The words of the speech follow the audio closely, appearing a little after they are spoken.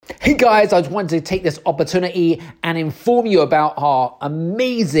Hey guys, I just wanted to take this opportunity and inform you about our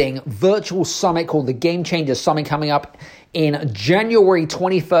amazing virtual summit called the Game Changers Summit coming up in January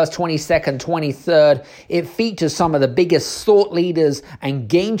 21st, 22nd, 23rd. It features some of the biggest thought leaders and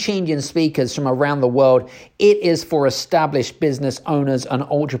game-changing speakers from around the world. It is for established business owners and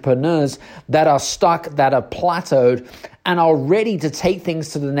entrepreneurs that are stuck, that are plateaued, and are ready to take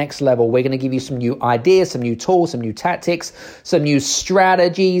things to the next level. We're going to give you some new ideas, some new tools, some new tactics, some new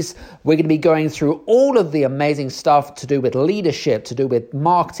strategies. We're going to be going through all of the amazing stuff to do with leadership, to do with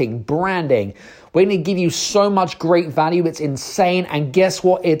marketing, branding. We're going to give you so much great value. It's insane. And guess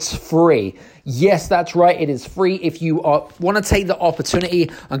what? It's free. Yes, that's right. It is free. If you want to take the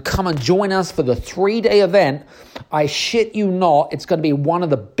opportunity and come and join us for the 3-day event, I shit you not, it's going to be one of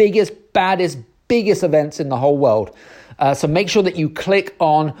the biggest, baddest, biggest events in the whole world. So make sure that you click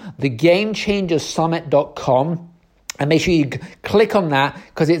on thegamechangersummit.com and make sure you click on that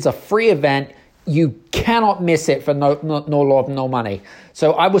because it's a free event. You cannot miss it for no love, no money.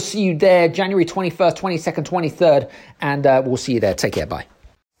 So I will see you there January 21st, 22nd, 23rd, and we'll see you there. Take care. Bye.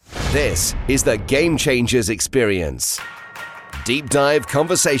 This is the Game Changers Experience. Deep dive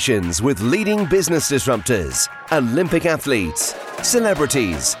conversations with leading business disruptors, Olympic athletes,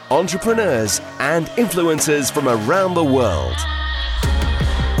 celebrities, entrepreneurs, and influencers from around the world.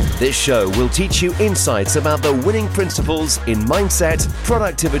 This show will teach you insights about the winning principles in mindset,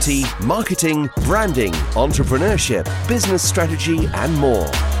 productivity, marketing, branding, entrepreneurship, business strategy, and more.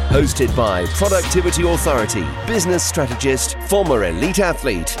 Hosted by Productivity Authority, business strategist, former elite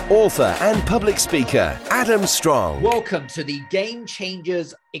athlete, author, and public speaker, Adam Strong. Welcome to the Game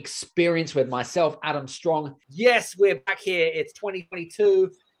Changers Experience with myself, Adam Strong. Yes, we're back here. It's 2022.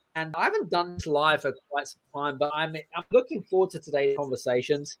 And I haven't done this live for quite some time, but I'm looking forward to today's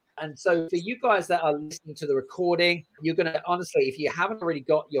conversations. And so for you guys that are listening to the recording, you're going to, honestly, if you haven't already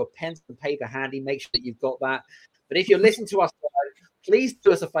got your pen and paper handy, make sure that you've got that. But if you're listening to us live, please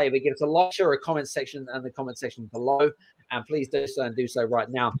do us a favor, give us a like, share, a comment section and the comment section below. And please do so and do so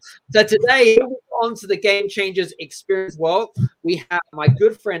right now. So today, on to the Game Changers Experience world, we have my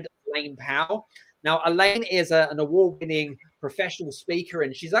good friend, Elaine Powell. Now, Elaine is an award-winning professional speaker,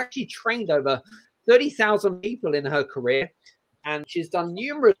 and she's actually trained over 30,000 people in her career. And she's done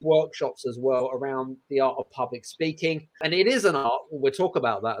numerous workshops as well around the art of public speaking. And it is an art. We'll talk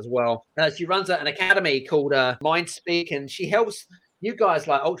about that as well. She runs an academy called Mind Speak, and she helps you guys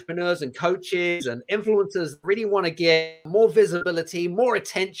like entrepreneurs and coaches and influencers really want to get more visibility, more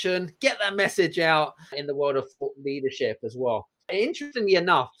attention, get that message out in the world of leadership as well. Interestingly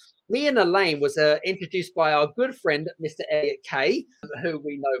enough, me and Elaine was introduced by our good friend, Mr. Elliot Kay, who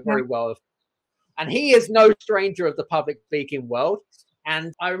we know very well. And he is no stranger of the public speaking world.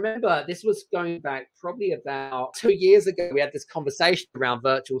 And I remember this was going back probably about 2 years ago. We had this conversation around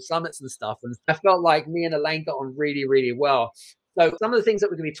virtual summits and stuff. And I felt like me and Elaine got on really, really well. So some of the things that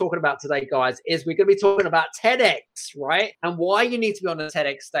we're going to be talking about today, guys, is we're going to be talking about Tedx, right? And why you need to be on a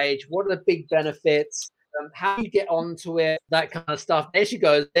Tedx stage. What are the big benefits? How you get onto it, that kind of stuff. There she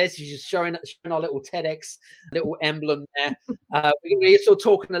goes. There she's showing our little Tedx little emblem there. We're going to be also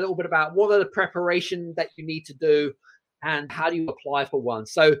talking a little bit about what are the preparation that you need to do and how do you apply for one.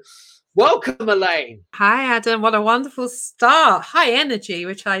 So welcome, Elaine. Hi, Adam. What a wonderful start. High energy,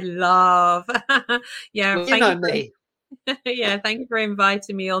 which I love. Yeah, well, you know me. Yeah, thank you for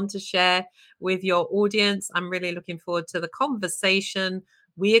inviting me on to share with your audience. I'm really looking forward to the conversation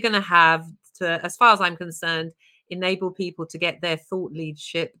we are going to have to, as far as I'm concerned, enable people to get their thought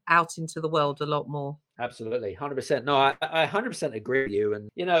leadership out into the world a lot more. Absolutely. 100%. No, I 100% agree with you. And,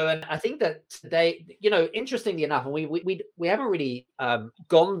 and I think that today, interestingly enough, and we haven't really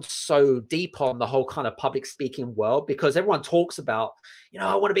gone so deep on the whole kind of public speaking world because everyone talks about,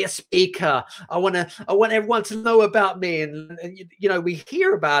 I want to be a speaker. I want everyone to know about me. And we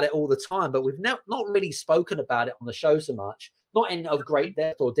hear about it all the time, but we've not really spoken about it on the show so much. Not in of great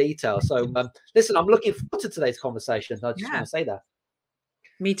depth or detail. So, listen, I'm looking forward to today's conversation. I just want to say that.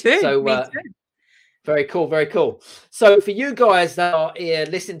 Me too. So, Me too. Very cool. Very cool. So for you guys that are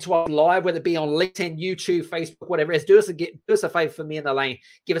listening to us live, whether it be on LinkedIn, YouTube, Facebook, whatever it is, do us a favor for me and Elaine.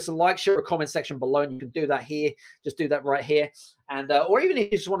 Give us a like, share, a comment section below, and you can do that here. Just do that right here. And or even if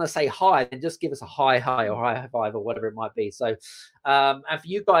you just want to say hi, then just give us a hi or high five or whatever it might be. So and for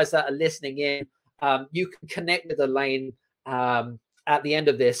you guys that are listening in, you can connect with Elaine at the end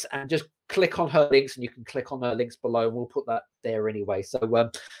of this and just click on her links, and you can click on her links below, and we'll put that there anyway. So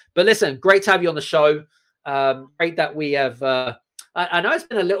but listen, great to have you on the show. Great that we have I know it's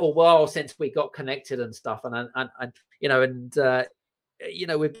been a little while since we got connected and stuff, and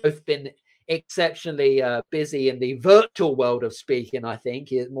we've both been exceptionally busy in the virtual world of speaking, I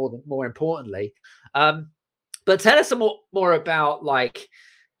think, is more importantly. But tell us more about, like,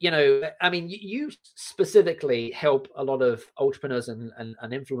 I mean, you specifically help a lot of entrepreneurs and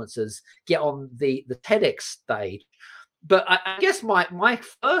influencers get on the TEDx stage. But I guess my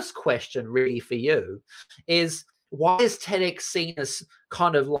first question really for you is, why is TEDx seen as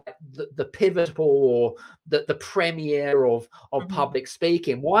kind of like the pivotal or the premiere of public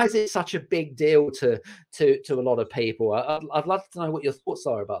speaking? Why is it such a big deal to a lot of people? I'd love to know what your thoughts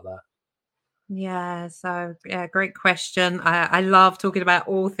are about that. Yeah, so yeah, great question. I love talking about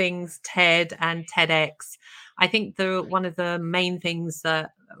all things TED and TEDx. I think one of the main things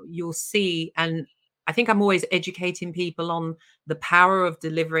that you'll see, and I think I'm always educating people on the power of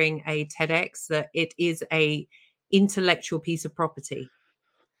delivering a TEDx, that it is a intellectual piece of property.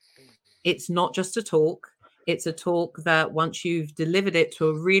 It's not just a talk. It's a talk that once you've delivered it to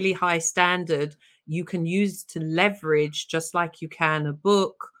a really high standard, you can use to leverage, just like you can a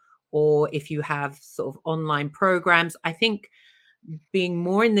book, or if you have sort of online programs. I think being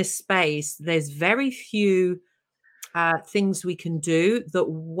more in this space, there's very few things we can do that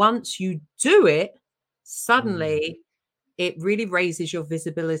once you do it, suddenly it really raises your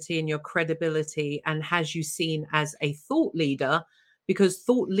visibility and your credibility and has you seen as a thought leader, because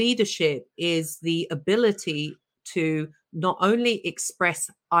thought leadership is the ability to not only express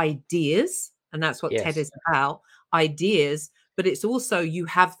ideas, and that's what TED Yes. is about, ideas, but it's also you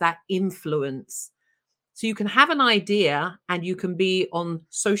have that influence. So you can have an idea and you can be on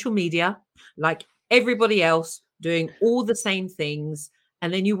social media like everybody else doing all the same things.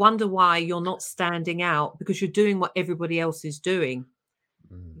 And then you wonder why you're not standing out, because you're doing what everybody else is doing.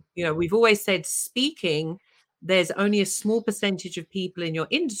 We've always said speaking, there's only a small percentage of people in your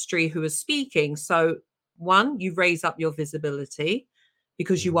industry who are speaking. So one, you raise up your visibility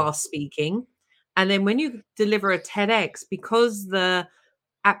because you are speaking. And then when you deliver a TEDx, because the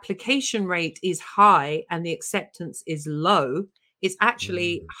application rate is high and the acceptance is low, it's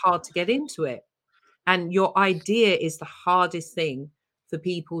actually hard to get into it. And your idea is the hardest thing for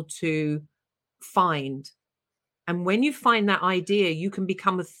people to find. And when you find that idea, you can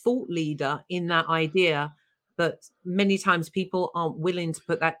become a thought leader in that idea. But many times people aren't willing to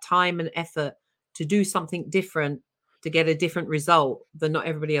put that time and effort to do something different to get a different result than not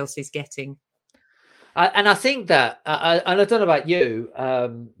everybody else is getting. And I think that, and I don't know about you,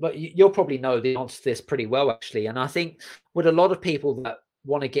 but you'll probably know the answer to this pretty well, actually. And I think with a lot of people that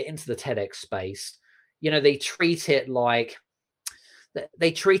want to get into the TEDx space, they treat it like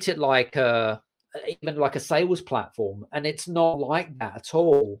even like a sales platform, and it's not like that at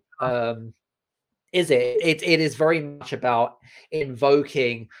all. Is it? It is very much about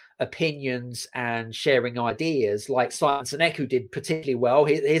invoking opinions and sharing ideas, like Simon Sinek, who did particularly well.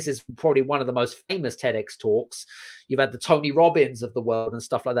 His is probably one of the most famous TEDx talks. You've had the Tony Robbins of the world and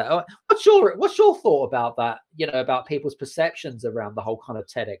stuff like that. What's your thought about that? About people's perceptions around the whole kind of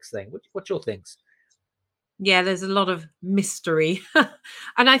TEDx thing. What's your things? Yeah, there's a lot of mystery.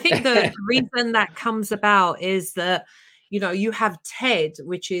 And I think the reason that comes about is that, you have TED,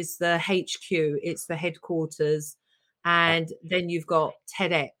 which is the HQ, it's the headquarters. And then you've got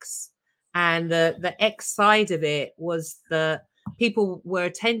TEDx. And the X side of it was the people were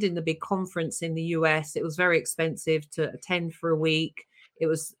attending the big conference in the US. It was very expensive to attend for a week. It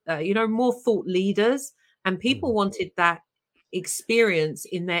was, more thought leaders, and people wanted that experience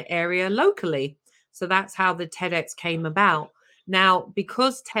in their area locally. So that's how the TEDx came about. Now,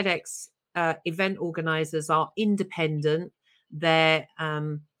 because TEDx event organizers are independent, they're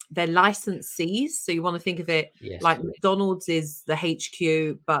licensees. So you want to think of it like McDonald's is the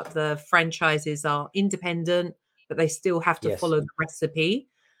HQ, but the franchises are independent, but they still have to follow the recipe.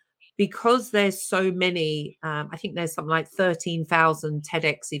 Because there's so many, I think there's something like 13,000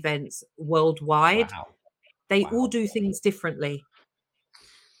 TEDx events worldwide. Wow. They all do things differently.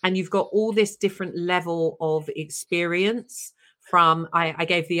 And you've got all this different level of experience from, I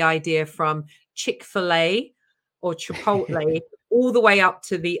gave the idea from Chick-fil-A or Chipotle all the way up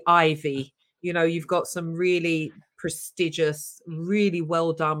to the Ivy. You've got some really prestigious, really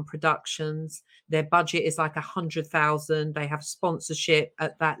well done productions. Their budget is like 100,000. They have sponsorship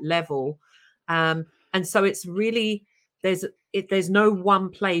at that level. And so it's really, there's no one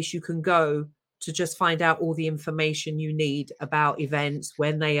place you can go to just find out all the information you need about events,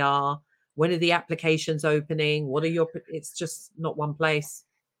 when they are, when are the applications opening, it's just not one place.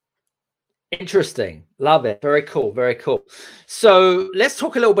 Interesting. Love it. Very cool. Very cool. So let's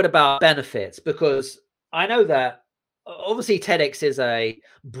talk a little bit about benefits, because I know that obviously TEDx is a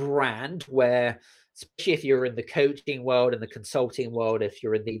brand where especially if you're in the coaching world and the consulting world, if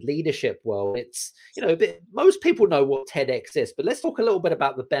you're in the leadership world, it's, you know, most people know what TEDx is, but let's talk a little bit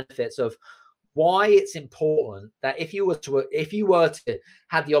about the benefits of why it's important that if you were to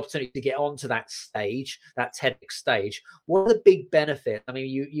have the opportunity to get onto that stage, that TEDx stage, what are the big benefits? I mean,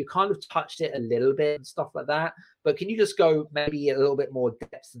 you kind of touched it a little bit and stuff like that, but can you just go maybe a little bit more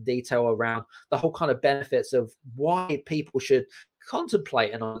depth and detail around the whole kind of benefits of why people should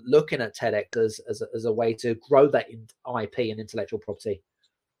contemplate and looking at TEDx as a way to grow that IP and intellectual property?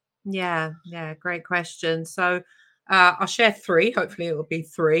 Yeah, great question. So I'll share three. Hopefully, it will be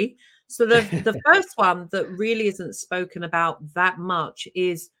three. So the first one that really isn't spoken about that much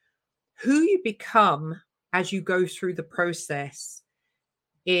is who you become as you go through the process.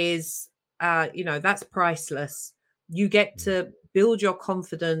 Is that's priceless. You get to build your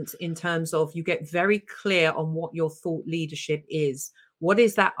confidence in terms of you get very clear on what your thought leadership is. What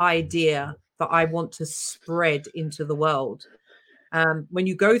is that idea that I want to spread into the world? When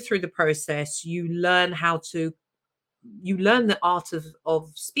you go through the process, you learn the art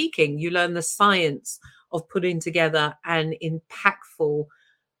of speaking. You learn the science of putting together an impactful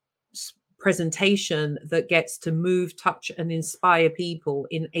presentation that gets to move, touch, and inspire people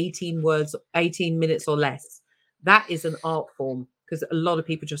in 18 words, 18 minutes or less. That is an art form, because a lot of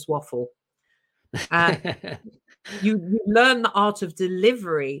people just waffle. You learn the art of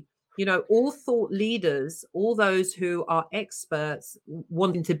delivery. You know, all thought leaders, all those who are experts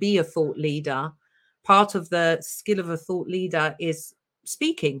wanting to be a thought leader, part of the skill of a thought leader is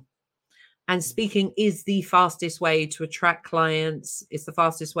speaking. And speaking is the fastest way to attract clients. It's the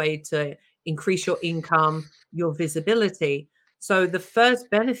fastest way to increase your income, your visibility. So the first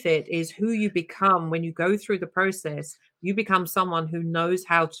benefit is who you become when you go through the process. You become someone who knows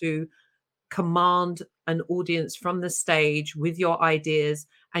how to command an audience from the stage with your ideas,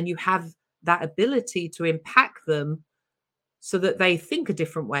 and you have that ability to impact them so that they think a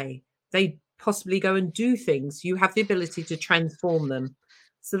different way. They possibly go and do things. You have the ability to transform them.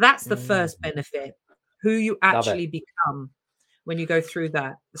 So that's the first benefit, who you actually become when you go through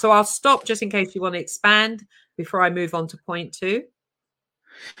that. So I'll stop just in case you want to expand before I move on to point two.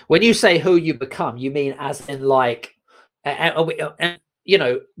 When you say who you become, you mean as in like, and you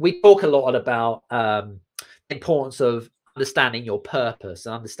know, we talk a lot about the importance of understanding your purpose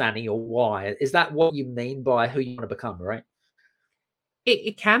and understanding your why. Is that what you mean by who you want to become, right?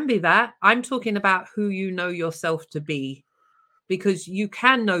 It can be that. I'm talking about who you know yourself to be, because you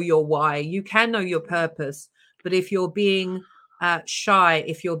can know your why, you can know your purpose. But if you're being shy,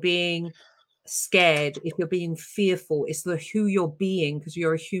 if you're being scared, if you're being fearful, it's the who you're being, because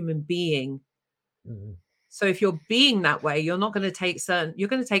you're a human being. So if you're being that way, you're not going to take you're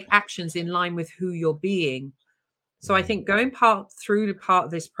going to take actions in line with who you're being. So I think going through part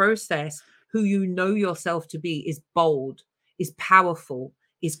of this process, who you know yourself to be is bold, is powerful,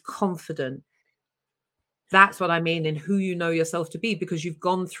 is confident. That's what I mean in who you know yourself to be, because you've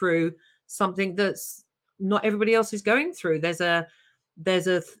gone through something that's not everybody else is going through. There's a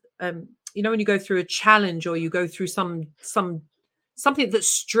when you go through a challenge, or you go through something that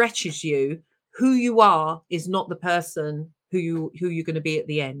stretches you, who you are is not the person who you're going to be at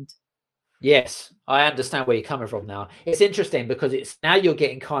the end. Yes, I understand where you're coming from now. It's interesting because it's now you're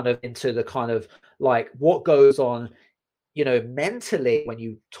getting kind of into the kind of like what goes on, you know, mentally when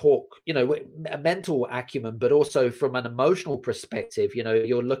you talk, you know, a mental acumen, but also from an emotional perspective, you know,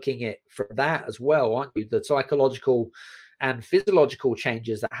 you're looking at from that as well, aren't you? The psychological and physiological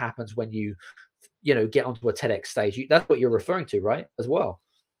changes that happens when you know, get onto a TEDx stage. That's what you're referring to, right? As well.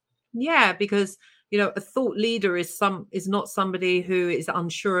 Yeah, because you know, a thought leader is not somebody who is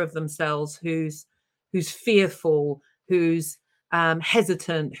unsure of themselves, who's fearful, who's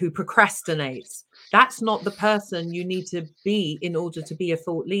hesitant, who procrastinates. That's not the person you need to be in order to be a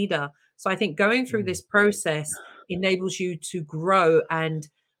thought leader. So I think going through this process enables you to grow and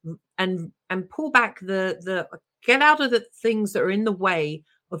pull back the get out of the things that are in the way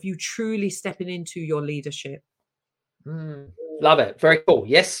of you truly stepping into your leadership. Love it. Very cool.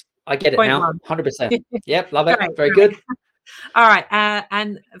 Yes, I get it Point now. one. 100%. Yep, love it. Great, Very great. good. All right.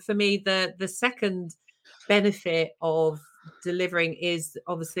 And for me, the second benefit of delivering is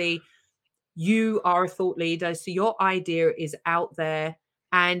obviously you are a thought leader. So your idea is out there,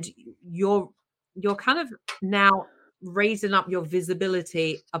 and you're kind of now raising up your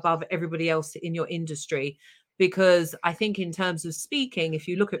visibility above everybody else in your industry. Because I think in terms of speaking, if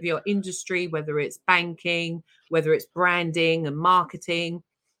you look at your industry, whether it's banking, whether it's branding and marketing,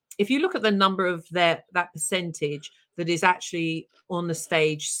 if you look at the number of that percentage that is actually on the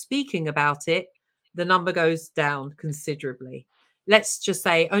stage speaking about it, the number goes down considerably. let's just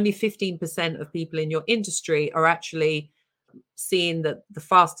say only 15% of people in your industry are actually seeing that the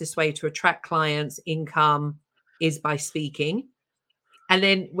fastest way to attract clients, income, is by speaking. And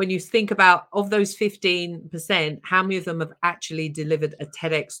then when you think about, of those 15%, how many of them have actually delivered a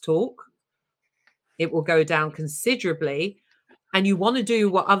TEDx talk? It will go down considerably. And you want to do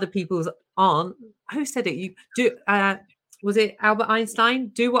what other people aren't. Who said it? You do. Was it Albert Einstein?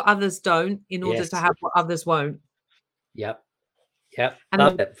 Do what others don't in order to have what others won't. Yep. Yep. And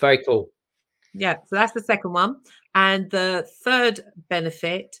Love it. Very cool. Yeah. So that's the second one. And the third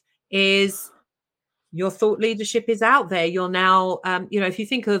benefit is your thought leadership is out there. You're now, if you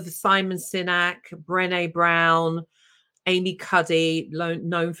think of Simon Sinek, Brené Brown, Amy Cuddy,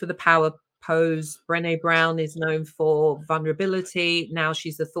 known for the power pose. Brené Brown is known for vulnerability. Now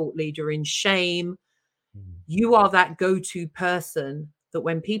she's a thought leader in shame. You are that go-to person that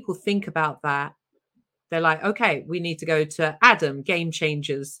when people think about that, they're like, okay, we need to go to Adam, Game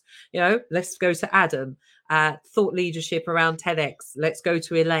Changers. Let's go to Adam. Thought leadership around TEDx. Let's go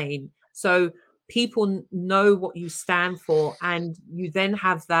to Elaine. So people know what you stand for, and you then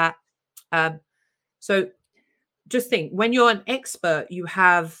have that. So just think, when you're an expert, you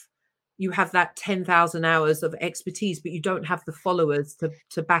have that 10,000 hours of expertise, but you don't have the followers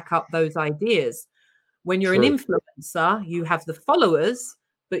to back up those ideas. When you're an influencer, you have the followers,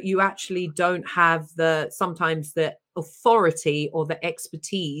 but you actually don't have sometimes the authority or the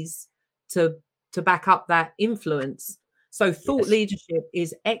expertise to back up that influence. So thought leadership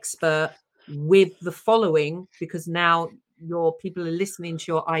is expert with the following, because now your people are listening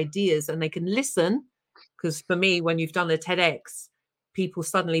to your ideas and they can listen. Because for me, when you've done a TEDx, people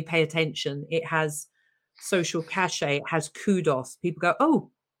suddenly pay attention. It has social cachet. It has kudos. People go,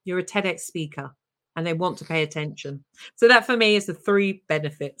 oh, you're a TEDx speaker. And they want to pay attention. So that for me is the 3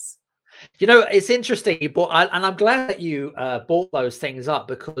 benefits. It's interesting, and I'm glad that you brought those things up,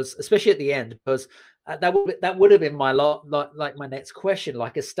 because especially at the end, because that would have been my my next question,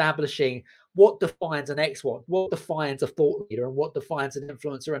 like establishing what defines an expert, what defines a thought leader, and what defines an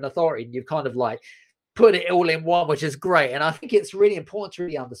influencer and authority. And you've kind of like put it all in one, which is great. And I think it's really important to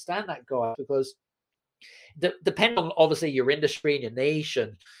really understand that, guy, because depending on obviously your industry and your niche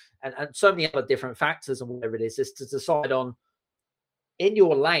and so many other different factors and whatever it is to decide on, in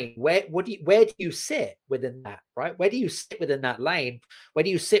your lane, where do you sit within that, right? Where do you sit within that lane? Where do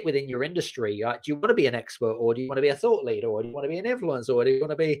you sit within your industry? Do you want to be an expert, or do you want to be a thought leader, or do you want to be an influencer, or do you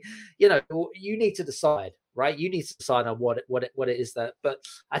want to be, you need to decide, right? You need to decide on what it is that. But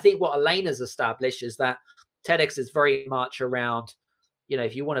I think what Elaine has established is that TEDx is very much around,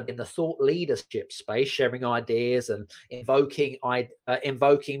 if you want to be in the thought leadership space, sharing ideas and invoking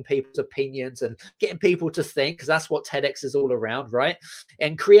people's opinions and getting people to think, because that's what TEDx is all around, right?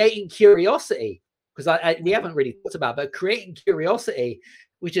 And creating curiosity, because we haven't really talked about, but creating curiosity,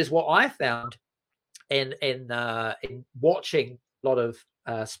 which is what I found in watching a lot of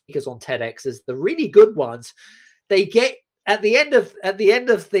speakers on TEDx, is the really good ones, they get at the end of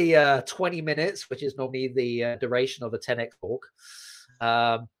the 20 minutes, which is normally the duration of a TEDx talk.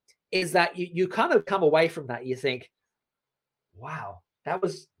 Is that you kind of come away from that, you think, wow,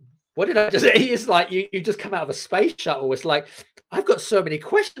 what did I just say? It's like you just come out of a space shuttle. It's like, I've got so many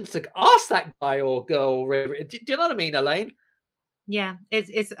questions to ask that guy or girl. Do you know what I mean, Elaine? Yeah,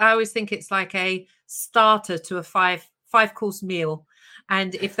 it's I always think it's like a starter to a five course meal,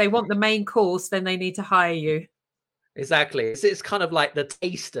 and if they want the main course, then they need to hire you. Exactly. It's kind of like the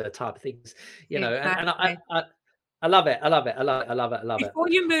taster type of things, Exactly. and I love it. I love it. I love it. I love it. I love it. Before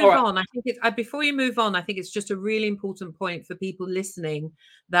you move on, I think it's just a really important point for people listening,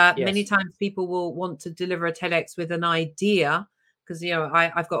 that many times people will want to deliver a TEDx with an idea, because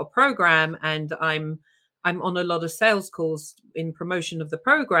I've got a program and I'm on a lot of sales calls in promotion of the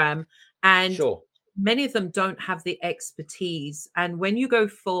program, and many of them don't have the expertise. And when you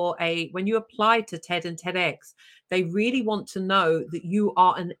when you apply to TED and TEDx, they really want to know that you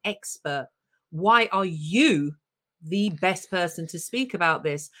are an expert. Why are you the best person to speak about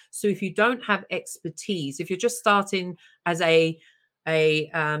this? So if you don't have expertise, if you're just starting as a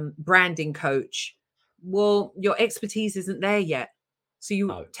branding coach, well, your expertise isn't there yet. So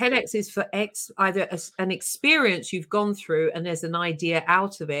TEDx is for either an experience you've gone through and there's an idea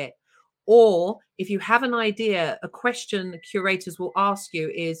out of it, or if you have an idea, a question curators will ask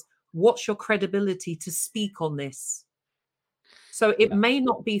you is, what's your credibility to speak on this? So it may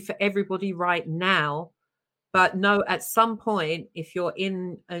not be for everybody right now, but no, at some point, if you're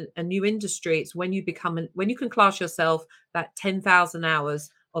in a new industry, it's when you when you can class yourself that 10,000 hours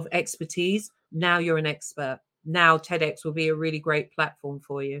of expertise, now you're an expert. Now TEDx will be a really great platform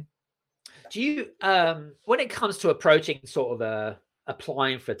for you. Do you, when it comes to approaching sort of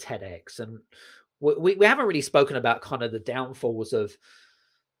applying for TEDx, and we haven't really spoken about kind of the downfalls of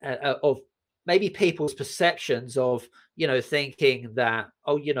maybe people's perceptions of, you know, thinking that,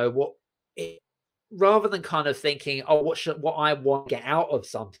 oh, you know what, rather than kind of thinking, oh, what I want to get out of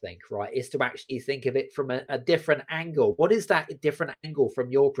something, right, is to actually think of it from a different angle. What is that different angle from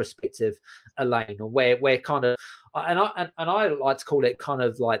your perspective, Elaine, or where kind of, and I like to call it kind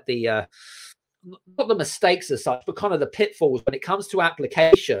of like the not the mistakes as such, but kind of the pitfalls when it comes to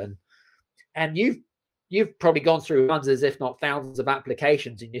application. And you've probably gone through hundreds, if not thousands, of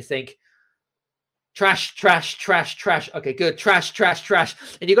applications, and you think, trash, trash, trash, trash. Okay, good. Trash, trash, trash.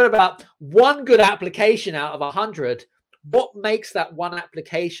 And you got about one good application out of 100. What makes that one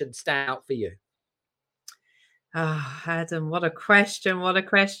application stand out for you? Oh, Adam, what a question. What a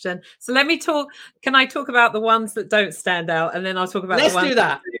question. So let me talk. Can I talk about the ones that don't stand out? And then I'll talk about Let's the ones do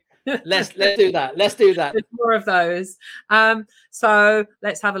that. Let's do that. Let's do that. There's more of those. So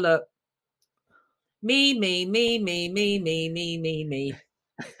let's have a look. Me. It's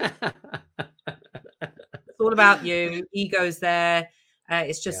all about you. Ego's there.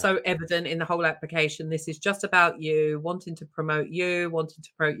 It's just so evident in the whole application. This is just about you, wanting to promote your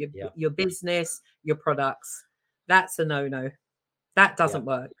business, your products. That's a no-no. That doesn't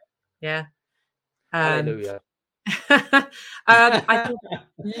work. Yeah. Hallelujah. I think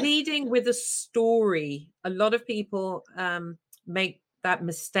leading with a story. A lot of people make that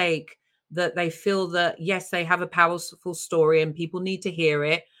mistake that they feel that, yes, they have a powerful story and people need to hear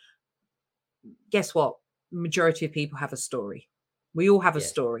it. Guess what? Majority of people have a story. We all have a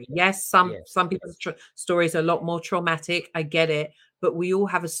story. Yes, some people's stories are a lot more traumatic. I get it, but we all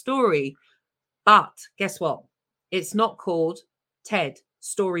have a story. But guess what? It's not called TED,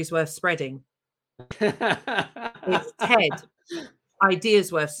 Stories Worth Spreading. It's TED,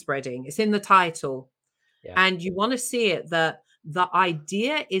 Ideas Worth Spreading. It's in the title. And you want to see it that the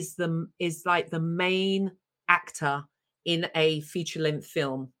idea is like the main actor in a feature-length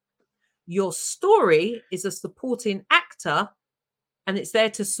film. Your story is a supporting actor, and it's there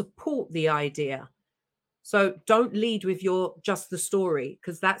to support the idea. So don't lead with just the story,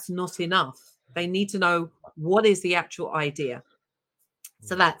 because that's not enough. They need to know what is the actual idea.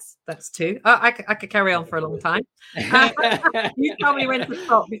 So that's two. I could carry on for a long time. You tell me when to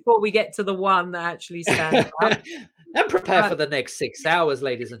stop before we get to the one that actually stands out. And prepare for the next 6 hours,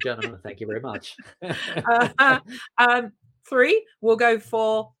 ladies and gentlemen. Thank you very much. 3, we'll go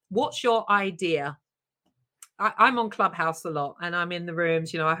for, what's your idea? I'm on Clubhouse a lot, and I'm in the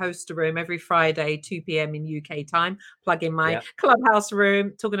rooms. You know, I host a room every Friday, 2 p.m. in UK time. Plug in my Clubhouse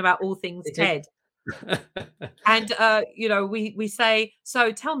room, talking about all things TED. And you know, we say,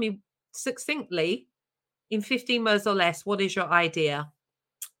 so tell me succinctly in 15 words or less, what is your idea?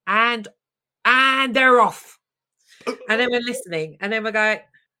 And they're off. And then we're listening, and then we're going,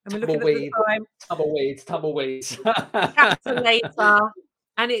 and we're looking at the time. Tumbleweeds. Calculator.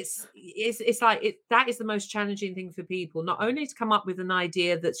 And it's like that is the most challenging thing for people, not only to come up with an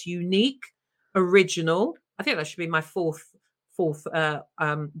idea that's unique, original. I think that should be my fourth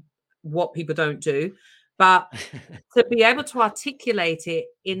what people don't do, but to be able to articulate it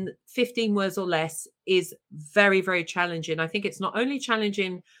in 15 words or less is very, very challenging. I think it's not only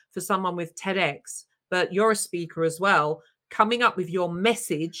challenging for someone with TEDx, but you're a speaker as well, coming up with your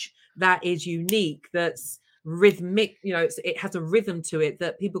message that is unique, that's rhythmic, you know, it has a rhythm to it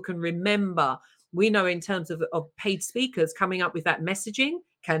that people can remember. We know in terms of paid speakers, coming up with that messaging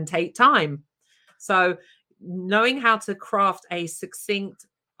can take time. So knowing how to craft a succinct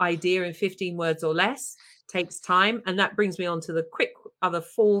idea in 15 words or less takes time. And that brings me on to the quick other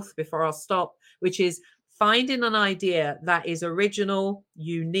fourth before I'll stop, which is finding an idea that is original,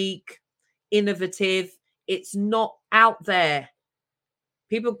 unique, innovative. It's not out there.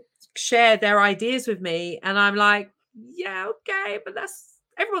 People share their ideas with me, and I'm like, yeah, okay, but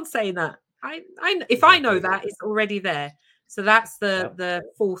everyone's saying that. If I know that, it's already there. So that's the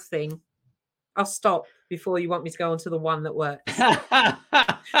fourth thing. I'll stop before you want me to go on to the one that works.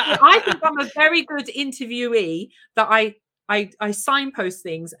 I think I'm a very good interviewee, that I signpost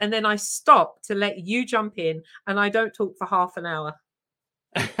things and then I stop to let you jump in, and I don't talk for half an hour.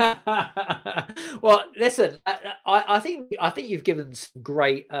 Well, listen, I think you've given some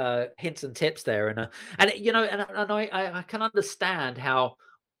great hints and tips there, and you know, and I can understand how,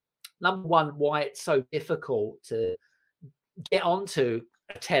 number one, why it's so difficult to get onto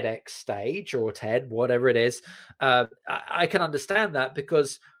a TEDx stage or TED, whatever it is. I can understand that,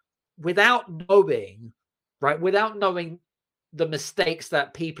 because without knowing the mistakes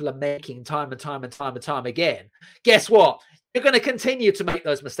that people are making time and time again, guess what? You're going to continue to make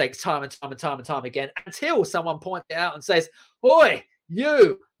those mistakes time and time and time and time again until someone points it out and says, "Oi,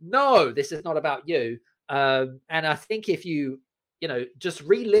 you, no, this is not about you." And I think if you just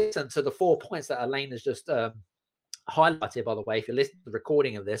re-listen to the 4 points that Elaine has just highlighted, by the way, if you listen to the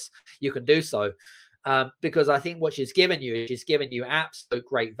recording of this, you can do so. Because I think what she's given you absolute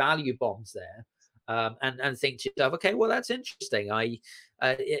great value bombs there. And think to yourself, okay, well, that's interesting.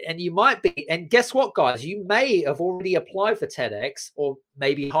 And you might be, and guess what, guys? You may have already applied for TEDx, or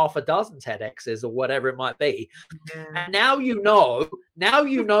maybe half a dozen TEDx's, or whatever it might be. Yeah. And now you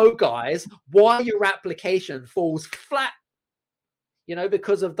know, guys, why your application falls flat,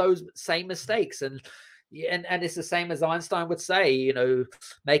 because of those same mistakes. And it's the same as Einstein would say,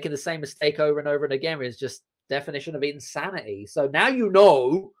 making the same mistake over and over and again is just definition of insanity. So now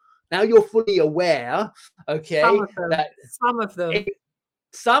now you're fully aware, okay, some of them,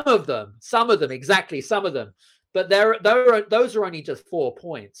 exactly, some of them. But those are only just 4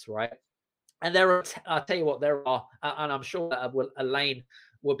 points, right? And I'll tell you what, there are, and I'm sure that Elaine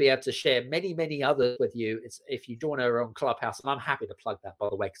will be able to share many, many others with you. It's if you join her on Clubhouse, and I'm happy to plug that, by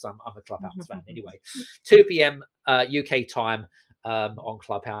the way, because I'm a Clubhouse fan anyway. 2 p.m. UK time on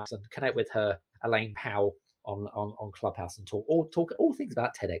Clubhouse, and connect with her, Elaine Powell, on Clubhouse, and talk all things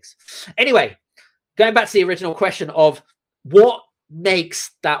about TEDx. Anyway, going back to the original question of what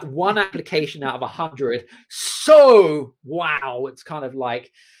makes that one application out of 100 so wow, it's kind of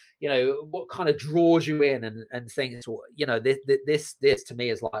like, what kind of draws you in and things, this to me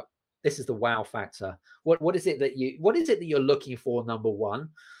is like, this is the wow factor. What is it that you're looking for, number one?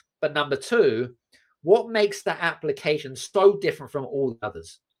 But number two, what makes that application so different from all the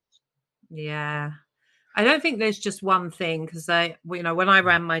others? Yeah. I don't think there's just one thing, because when I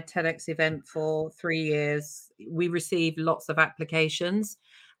ran my TEDx event for 3 years, we received lots of applications.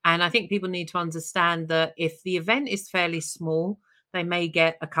 And I think people need to understand that if the event is fairly small, they may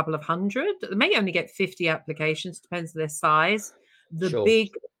get a couple of hundred. They may only get 50 applications, depends on their size. The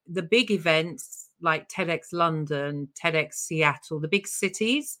big events like TEDx London, TEDx Seattle, the big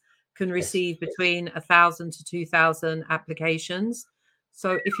cities can receive between 1,000 to 2,000 applications.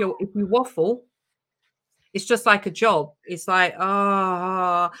 So if you waffle, it's just like a job. It's like,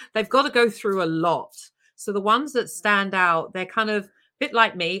 they've got to go through a lot. So the ones that stand out, they're kind of a bit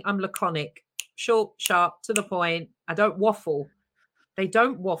like me. I'm laconic, short, sharp, to the point. I don't waffle. They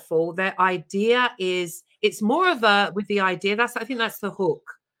don't waffle. Their idea is, it's more of with the idea. I think that's the hook.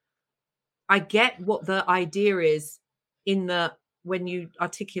 I get what the idea is when you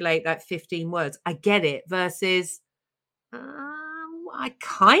articulate that 15 words. I get it versus, I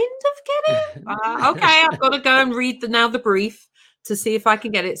kind of get it. Okay, I've got to go and read the brief to see if I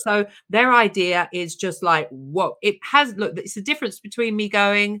can get it. So their idea is just like, whoa, it's the difference between me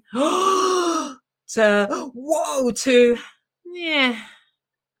going to whoa to yeah.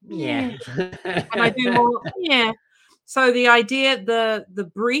 And I do more, yeah. So the idea,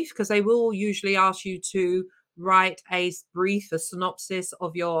 the brief, because they will usually ask you to write a brief, a synopsis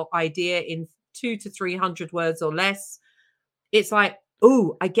of your idea in 200 to 300 words or less. It's like,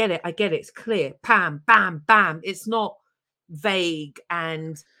 oh, I get it. It's clear. Bam, bam, bam. It's not vague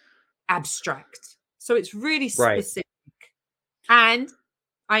and abstract. So it's really specific. Right. And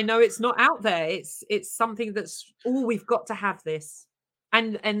I know it's not out there. It's something that's, we've got to have this.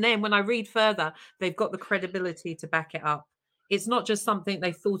 And then when I read further, they've got the credibility to back it up. It's not just something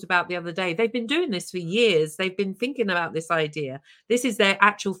they thought about the other day. They've been doing this for years. They've been thinking about this idea. This is their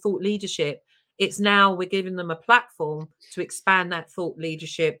actual thought leadership. It's now we're giving them a platform to expand that thought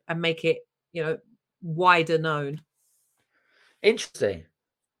leadership and make it, wider known. Interesting.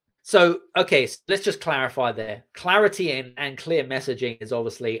 So, okay, so let's just clarify there. Clarity and clear messaging is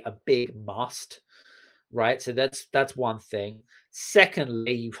obviously a big must, right? So that's one thing.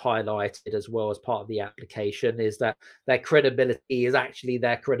 Secondly, you've highlighted as well as part of the application is that their credibility is actually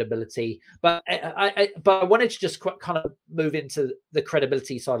their credibility. But I wanted to just kind of move into the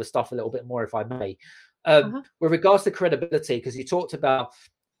credibility side of stuff a little bit more, if I may. With regards to credibility, because you talked about,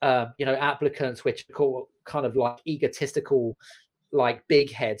 applicants which are called kind of like egotistical, like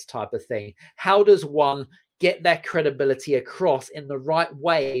big heads type of thing. How does one get their credibility across in the right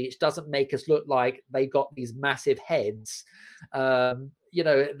way, which doesn't make us look like they got these massive heads?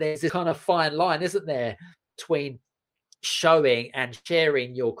 There's this kind of fine line, isn't there, between showing and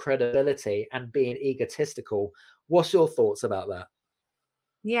sharing your credibility and being egotistical. What's your thoughts about that?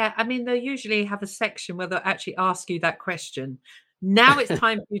 Yeah, I mean, they usually have a section where they'll actually ask you that question. Now it's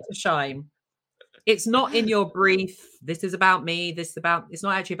time for you to shine. It's not in your brief. This is about me. It's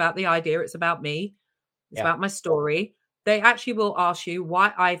not actually about the idea. It's about me. It's about my story. they actually will ask you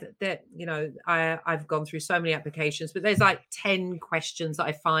why I've gone through so many applications, but there's like 10 questions that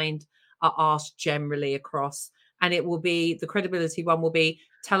I find are asked generally across. And it will be the credibility one will be,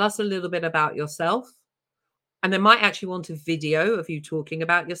 tell us a little bit about yourself. And they might actually want a video of you talking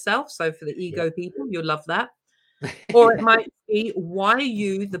about yourself. So for the ego people, you'll love that. Or it might be, why are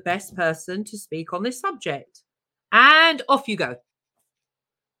you the best person to speak on this subject? And off you go.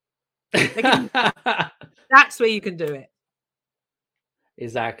 That's where you can do it.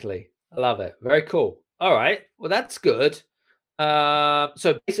 Exactly. I love it. Very cool. All right. Well, that's good.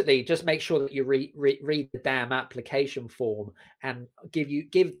 So basically, just make sure that you read the damn application form and give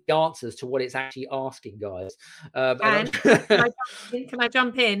the answers to what it's actually asking, guys. And can I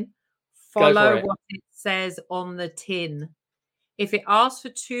jump in? Follow what it says on the tin. If it asks for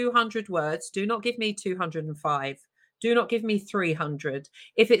 200 words, do not give me 205. Do not give me 300.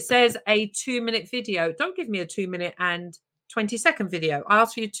 If it says a 2-minute video, don't give me a 2-minute and 20-second video. I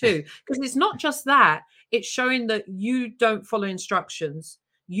ask for you 2, because it's not just that. It's showing that you don't follow instructions.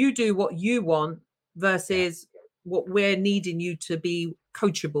 You do what you want versus what we're needing you to be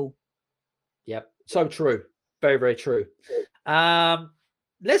coachable. Yep. So true. Very, very true.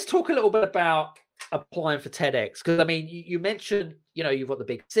 Let's talk a little bit about applying for TEDx, because I mean, you mentioned, you've got the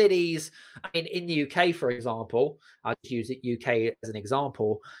big cities. I mean, in the UK, for example, I'll just use it UK as an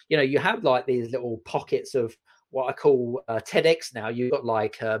example. You have like these little pockets of what I call TEDx now. You've got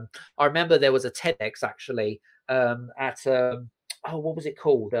like I remember there was a TEDx actually at what was it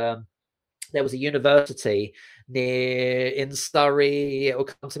called? There was a university in Surrey. It will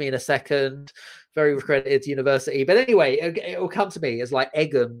come to me in a second. Very accredited university. But anyway, it will come to me as like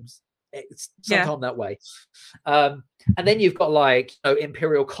Eggham's. It's sometime that way. And then you've got like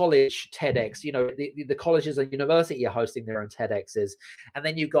Imperial College TEDx. The colleges and university are hosting their own TEDx's. And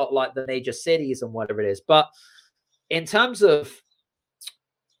then you've got like the major cities and whatever it is. But in terms of,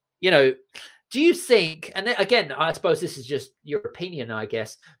 do you think, and again, I suppose this is just your opinion, I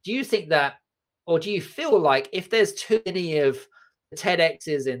guess, do you think that, or do you feel like if there's too many of the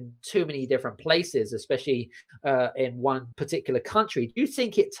TEDx's in too many different places, especially in one particular country, do you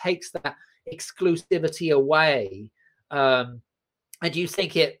think it takes that exclusivity away? And do you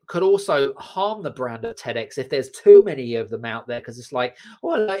think it could also harm the brand of TEDx if there's too many of them out there? Because it's like,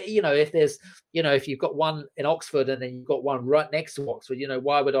 well, if there's, if you've got one in Oxford and then you've got one right next to Oxford,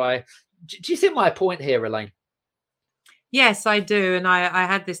 why would I? Do you see my point here, Elaine? Yes, I do. And I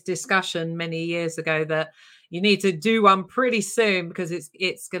had this discussion many years ago that you need to do one pretty soon because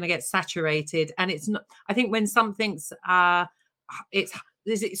it's going to get saturated. And it's not, I think when something's, is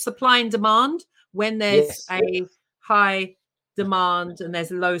it supply and demand? When there's a high demand and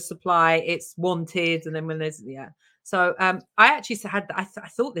there's low supply, it's wanted. And then when there's, So I actually had, I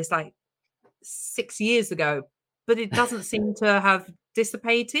thought this like 6 years ago, but it doesn't seem to have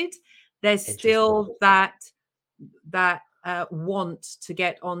dissipated. There's still that want to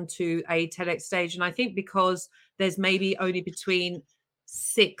get onto a TEDx stage. And I think because there's maybe only between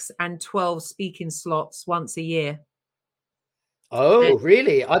 6 and 12 speaking slots once a year. Oh,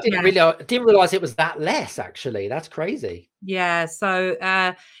 really? I didn't realize it was that less, actually. That's crazy. Yeah. So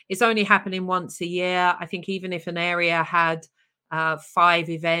it's only happening once a year. I think even if an area had 5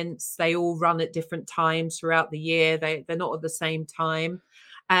 events, they all run at different times throughout the year. They're not at the same time.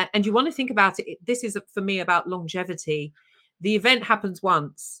 And you want to think about it. This is for me about longevity. The event happens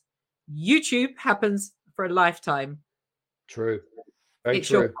once. YouTube happens for a lifetime. True. It's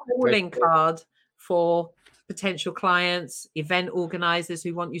your calling card for potential clients, event organizers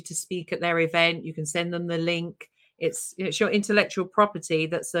who want you to speak at their event. You can send them the link. It's your intellectual property.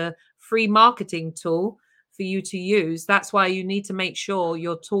 That's a free marketing tool for you to use. That's why you need to make sure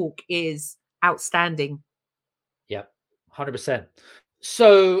your talk is outstanding. Yeah, 100%.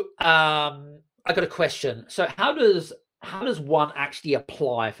 So I got a question. So how does one actually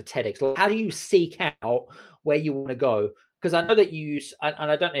apply for TEDx? Like, how do you seek out where you want to go? Because I know that you use, and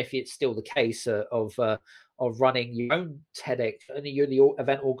I don't know if it's still the case of running your own TEDx, and you're the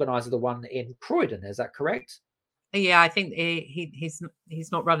event organizer, the one in Croydon. Is that correct? Yeah, I think he's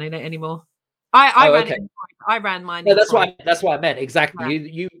not running it anymore. I ran mine. No, that's what I meant. Exactly.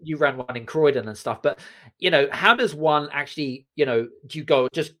 Yeah. You ran one in Croydon and stuff. But how does one actually, do you go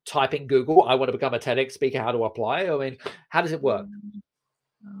just type in Google, I want to become a TEDx speaker, how to apply? I mean, how does it work?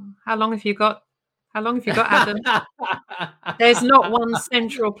 How long have you got, Adam? There's not one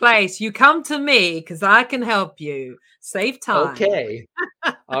central place. You come to me because I can help you. Save time. Okay.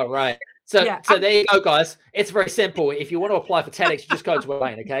 All right. So there you go, guys. It's very simple. If you want to apply for TEDx, you just go to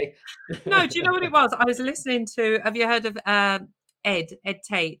Elaine, okay? No, do you know what it was? I was listening to, have you heard of Ed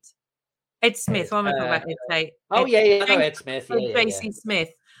Tate? Ed Smith. What am I talking about? Oh, yeah, I know Ed Smith. JC Smith.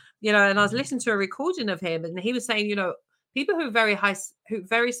 You know, and I was listening to a recording of him, and he was saying, you know, people who are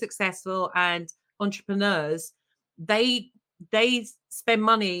very successful and entrepreneurs, they spend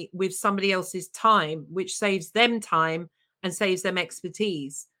money with somebody else's time, which saves them time and saves them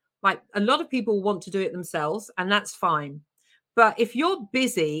expertise. Like a lot of people want to do it themselves, and that's fine. But if you're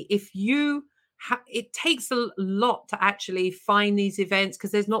busy, if you it takes a lot to actually find these events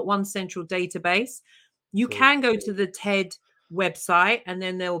because there's not one central database. You can go to the TED website, and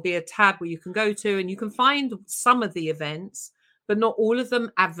then there will be a tab where you can go to and you can find some of the events, but not all of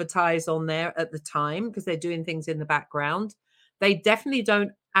them advertise on there at the time because they're doing things in the background. They definitely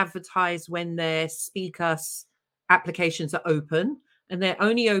don't advertise when their speaker applications are open, and they're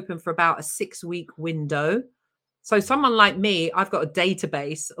only open for about a 6-week window. So someone like me, I've got a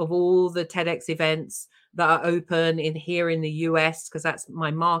database of all the TEDx events that are open here in the US because that's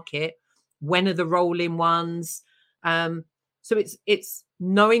my market. When are the rolling ones? So it's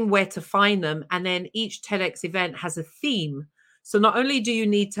knowing where to find them. And then each TEDx event has a theme. So not only do you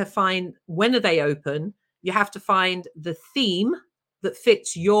need to find when are they open, you have to find the theme that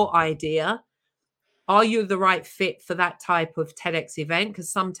fits your idea. Are you the right fit for that type of TEDx event?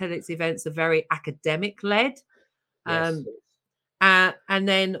 Because some TEDx events are very academic led. Yes. And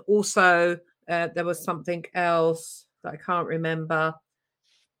then also there was something else that I can't remember.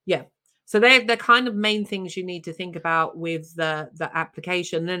 Yeah. So they're the kind of main things you need to think about with the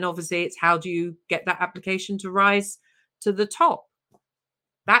application. And then obviously it's how do you get that application to rise to the top?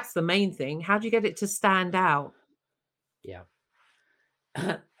 That's the main thing. How do you get it to stand out? Yeah.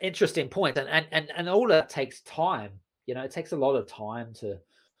 Interesting point. And all that takes time. You know, it takes a lot of time to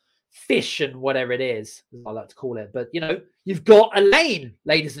fish and whatever it is, as I like to call it. But you know, you've got Elaine,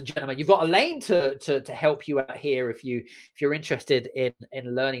 ladies and gentlemen. You've got Elaine to help you out here if you're interested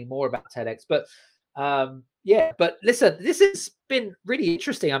in learning more about TEDx. But yeah, but listen, this has been really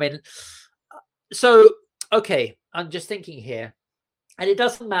interesting. I mean, so okay, I'm just thinking here, and it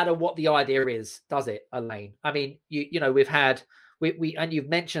doesn't matter what the idea is, does it, Elaine? I mean, you know, we've had we and you've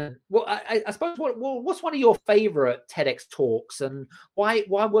mentioned. Well, I suppose what's one of your favorite TEDx talks, and why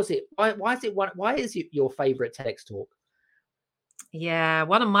was it? Why is it one? Why is it your favorite TEDx talk? Yeah,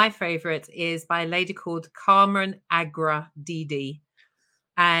 one of my favorites is by a lady called Carmen Agra Didi,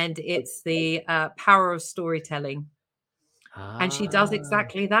 and it's the power of storytelling. And she does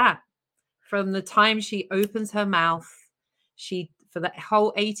exactly that. From the time she opens her mouth, for that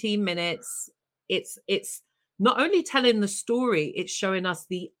whole 18 minutes, it's not only telling the story, it's showing us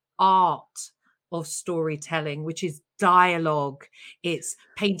the art of storytelling, which is dialogue. It's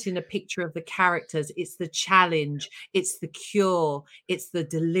painting a picture of the characters. It's the challenge. It's the cure. It's the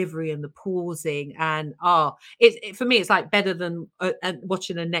delivery and the pausing. And for me, it's like better than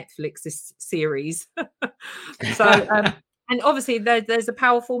watching a Netflix series. So, and obviously there's a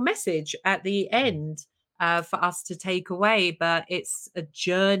powerful message at the end for us to take away, but it's a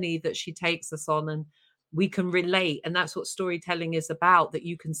journey that she takes us on, and we can relate. And that's what storytelling is about, that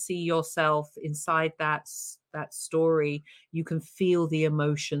you can see yourself inside that story. You can feel the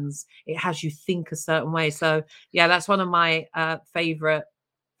emotions. It has you think a certain way. So yeah, that's one of my favorite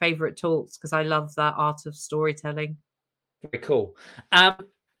talks because I love that art of storytelling. Very cool.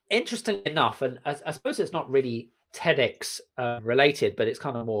 Interesting enough, and I suppose it's not really TEDx related, but it's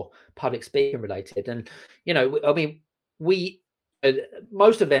kind of more public speaking related. And you know, I mean,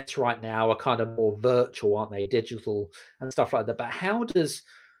 most events right now are kind of more virtual, aren't they? Digital and stuff like that. But how does,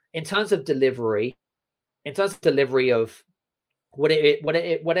 in terms of delivery of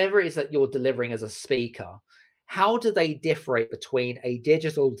whatever it is that you're delivering as a speaker, how do they differ between a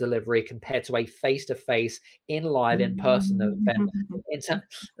digital delivery compared to a face-to-face in-person event?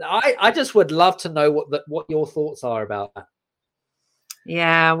 I just would love to know what your thoughts are about that.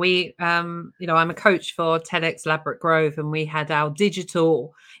 Yeah, we, I'm a coach for TEDx Ladbroke Grove, and we had our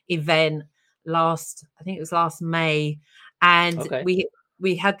digital event I think it was last May, and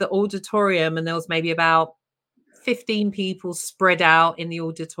we had the auditorium, and there was maybe about 15 people spread out in the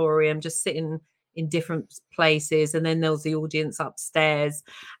auditorium, just sitting in different places, and then there was the audience upstairs,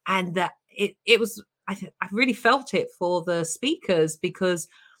 and it was. I really felt it for the speakers because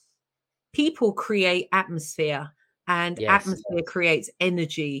people create atmosphere. And atmosphere creates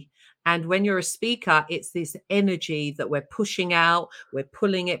energy. And when you're a speaker, it's this energy that we're pushing out, we're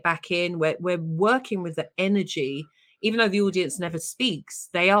pulling it back in, we're working with the energy. Even though the audience never speaks,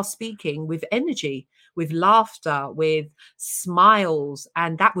 they are speaking with energy, with laughter, with smiles,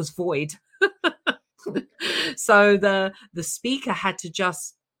 and that was void. So the speaker had to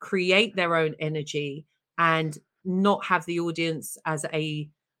just create their own energy and not have the audience as a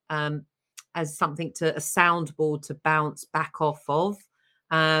as something to a soundboard to bounce back off of.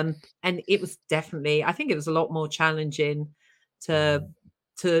 And it was definitely, I think it was a lot more challenging to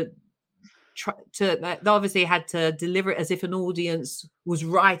try to, they obviously had to deliver it as if an audience was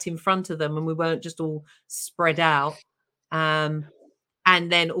right in front of them and we weren't just all spread out. And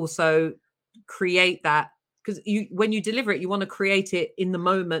then also create that, because when you deliver it, you want to create it in the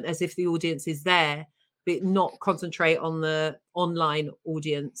moment as if the audience is there, but not concentrate on the online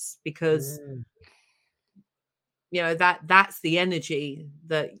audience, because you know that's the energy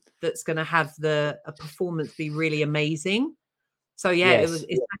that's going to have a performance be really amazing. So yeah, it's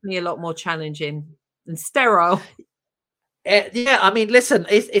definitely a lot more challenging and sterile. Yeah, I mean, listen,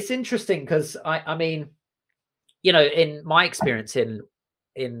 it's interesting because I mean, you know, in my experience in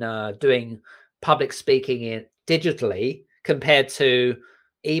doing public speaking digitally compared to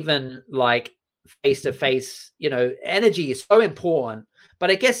even like face to face, you know, energy is so important. But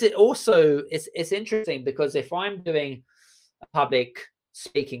I guess it also it's interesting because if I'm doing a public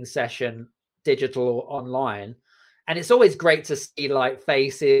speaking session, digital or online, and it's always great to see like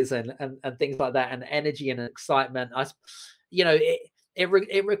faces and things like that, and energy and excitement. You know,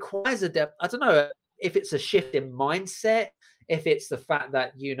 it requires a depth. I don't know if it's a shift in mindset, if it's the fact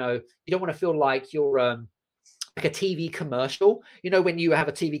that, you know, you don't want to feel like you're like a TV commercial, you know, when you have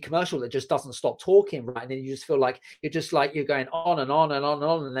a TV commercial that just doesn't stop talking, right? And then you just feel like you're going on and on and on and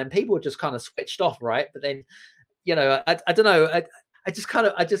on, and then people are just kind of switched off, right? But then, you know, I don't know,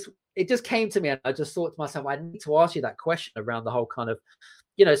 it just came to me, and I just thought to myself, I need to ask you that question around the whole kind of,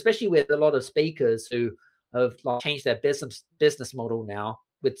 you know, especially with a lot of speakers who have like changed their business model now,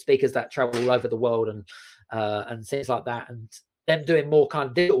 with speakers that travel all over the world and things like that, and them doing more kind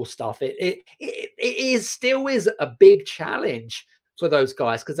of digital stuff. It still is a big challenge for those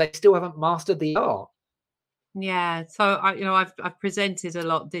guys because they still haven't mastered the art. Yeah, so I've presented a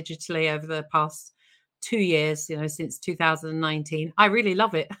lot digitally over the past 2 years, you know, since 2019. I really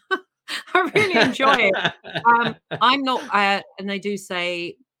love it. I really enjoy it. I'm not, and they do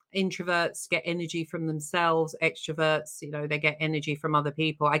say introverts get energy from themselves, extroverts, you know, they get energy from other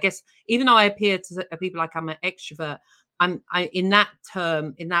people. I guess even though I appear to people like I'm an extrovert, I in that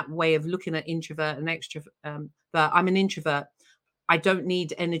term, in that way of looking at introvert and extrovert, but I'm an introvert. I don't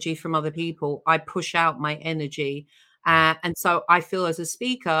need energy from other people. I push out my energy. And so I feel as a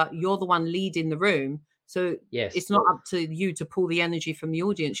speaker, you're the one leading the room. So it's not up to you to pull the energy from the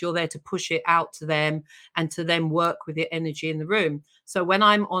audience. You're there to push it out to them and to then work with the energy in the room. So when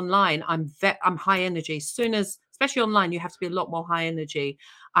I'm online, I'm high energy. Soon as, especially online, you have to be a lot more high energy.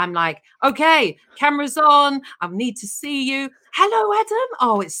 I'm like, okay, camera's on. I need to see you. Hello, Adam.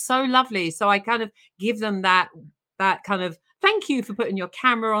 Oh, it's so lovely. So I kind of give them that kind of thank you for putting your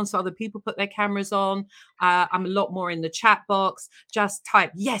camera on, so other people put their cameras on. I'm a lot more in the chat box. Just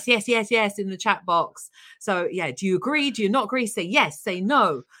type yes, yes, yes, yes in the chat box. So yeah, do you agree? Do you not agree? Say yes, say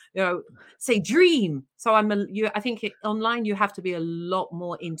no. You know, say dream. So I think online you have to be a lot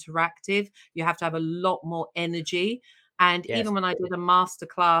more interactive. You have to have a lot more energy. And even when I did a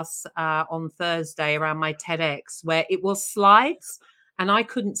masterclass on Thursday around my Tedx, where it was slides and I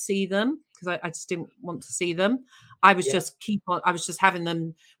couldn't see them because I just didn't want to see them. I was just I was just having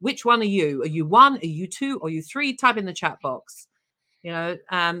them. Which one are you? Are you 1? Are you 2? Are you 3? Type in the chat box. You know,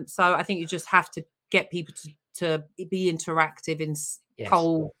 so I think you just have to get people to be interactive in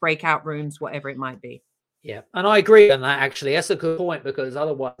cold breakout rooms, whatever it might be. Yeah, and I agree on that. Actually, that's a good point, because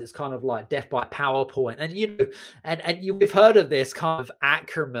otherwise it's kind of like death by PowerPoint. And you know, we've heard of this kind of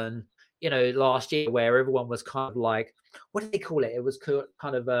Ackerman, you know, last year, where everyone was kind of like, what did they call it? It was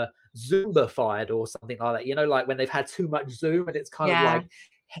kind of a Zumbified or something like that. You know, like when they've had too much Zoom, and it's kind of like,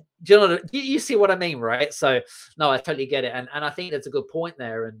 do you know, you see what I mean, right? So no, I totally get it, and I think that's a good point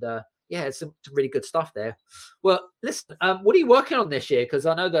there. And yeah, it's some really good stuff there. Well, listen, what are you working on this year? Because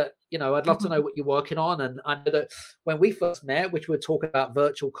I know that, you know, I'd love to know what you're working on. And I know that when we first met, which we were talking about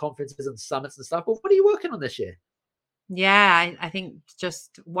virtual conferences and summits and stuff, but what are you working on this year? Yeah, I think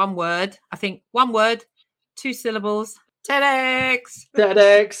just one word. I think one word, 2 syllables. TEDx.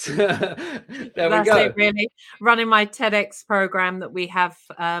 TEDx. There we go. It, really. Running my TEDx program that we have.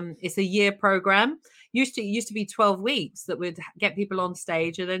 It's a year program. It used to be 12 weeks that would get people on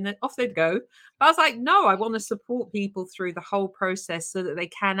stage and then off they'd go. But I was like, no, I want to support people through the whole process so that they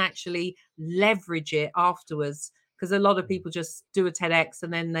can actually leverage it afterwards. Because a lot of people just do a TEDx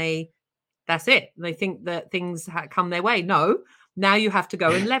and then that's it. They think that things come their way. No, now you have to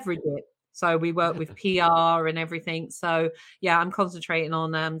go and leverage it. So we work with PR and everything. So yeah, I'm concentrating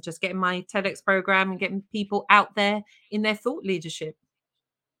on just getting my TEDx program and getting people out there in their thought leadership.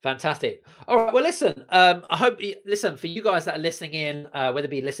 Fantastic. All right. Well, listen, I hope, listen, for you guys that are listening in, whether it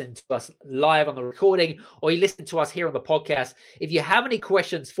be listening to us live on the recording or you listen to us here on the podcast, if you have any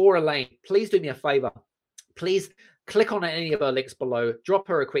questions for Elaine, please do me a favor. Please click on any of her links below, drop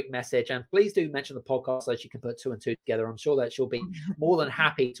her a quick message, and please do mention the podcast so she can put 2 and 2 together. I'm sure that she'll be more than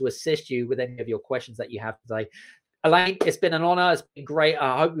happy to assist you with any of your questions that you have today. Elaine, it's been an honor. It's been great.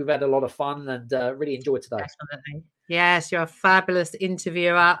 I hope we've had a lot of fun and really enjoyed today. Definitely. Yes, you're a fabulous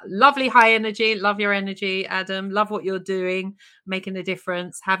interviewer. Lovely high energy. Love your energy, Adam. Love what you're doing, making a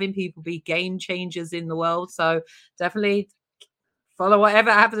difference, having people be game changers in the world. So definitely follow whatever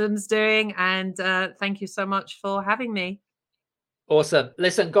Adam's doing. And thank you so much for having me. Awesome.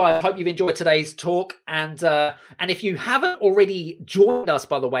 Listen, guys, I hope you've enjoyed today's talk. And if you haven't already joined us,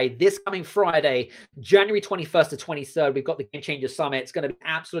 by the way, this coming Friday, January 21st to 23rd, we've got the Game Changer Summit. It's going to be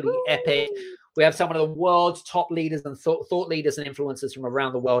absolutely epic. We have some of the world's top leaders and thought leaders and influencers from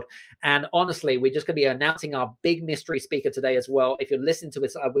around the world. And honestly, we're just going to be announcing our big mystery speaker today as well. If you're listening to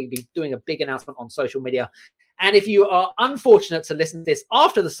this, we'll be doing a big announcement on social media. And if you are unfortunate to listen to this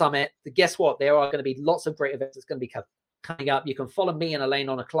after the summit, guess what? There are going to be lots of great events that's going to be coming up. You can follow me and Elaine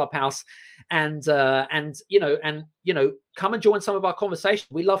on a Clubhouse and come and join some of our conversations.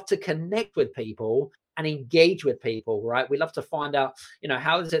 We love to connect with people and engage with people, right? We love to find out,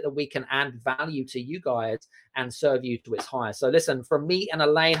 how is it that we can add value to you guys and serve you to its highest. So listen, from me and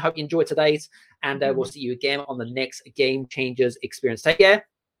Elaine, hope you enjoyed today's, and we'll see you again on the next Game Changers experience. Take care.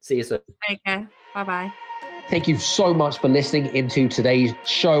 See you soon. Take care. Bye-bye. Thank you so much for listening into today's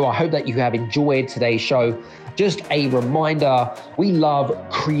show. I hope that you have enjoyed today's show. Just a reminder, we love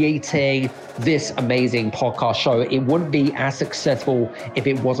creating this amazing podcast show. It wouldn't be as successful if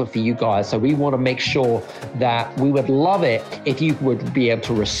it wasn't for you guys. So we want to make sure that we would love it if you would be able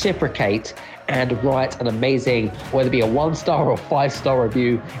to reciprocate and write an amazing, whether it be a 1-star or 5-star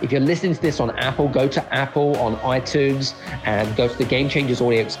review. If you're listening to this on Apple, go to Apple on iTunes and go to the Game Changers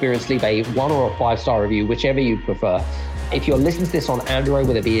Audio Experience, leave a 1 or a 5-star review, whichever you prefer. If you're listening to this on Android,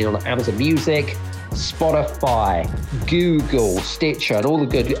 whether it be on Amazon Music, Spotify, Google, Stitcher, and all the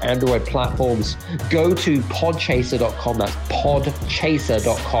good Android platforms, go to podchaser.com. That's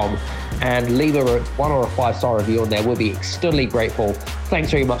podchaser.com, and leave a 1 or a 5-star review on there. We'll be extremely grateful.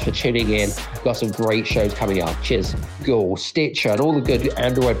 Thanks very much for tuning in. We've got some great shows coming up. Cheers. Google, Stitcher, and all the good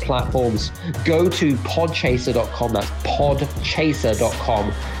Android platforms, go to podchaser.com. That's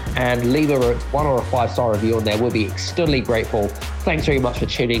podchaser.com, and leave a 1 or a 5-star review on there. We'll be extremely grateful. Thanks very much for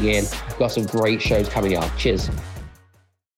tuning in. We've got some great shows coming up. Cheers.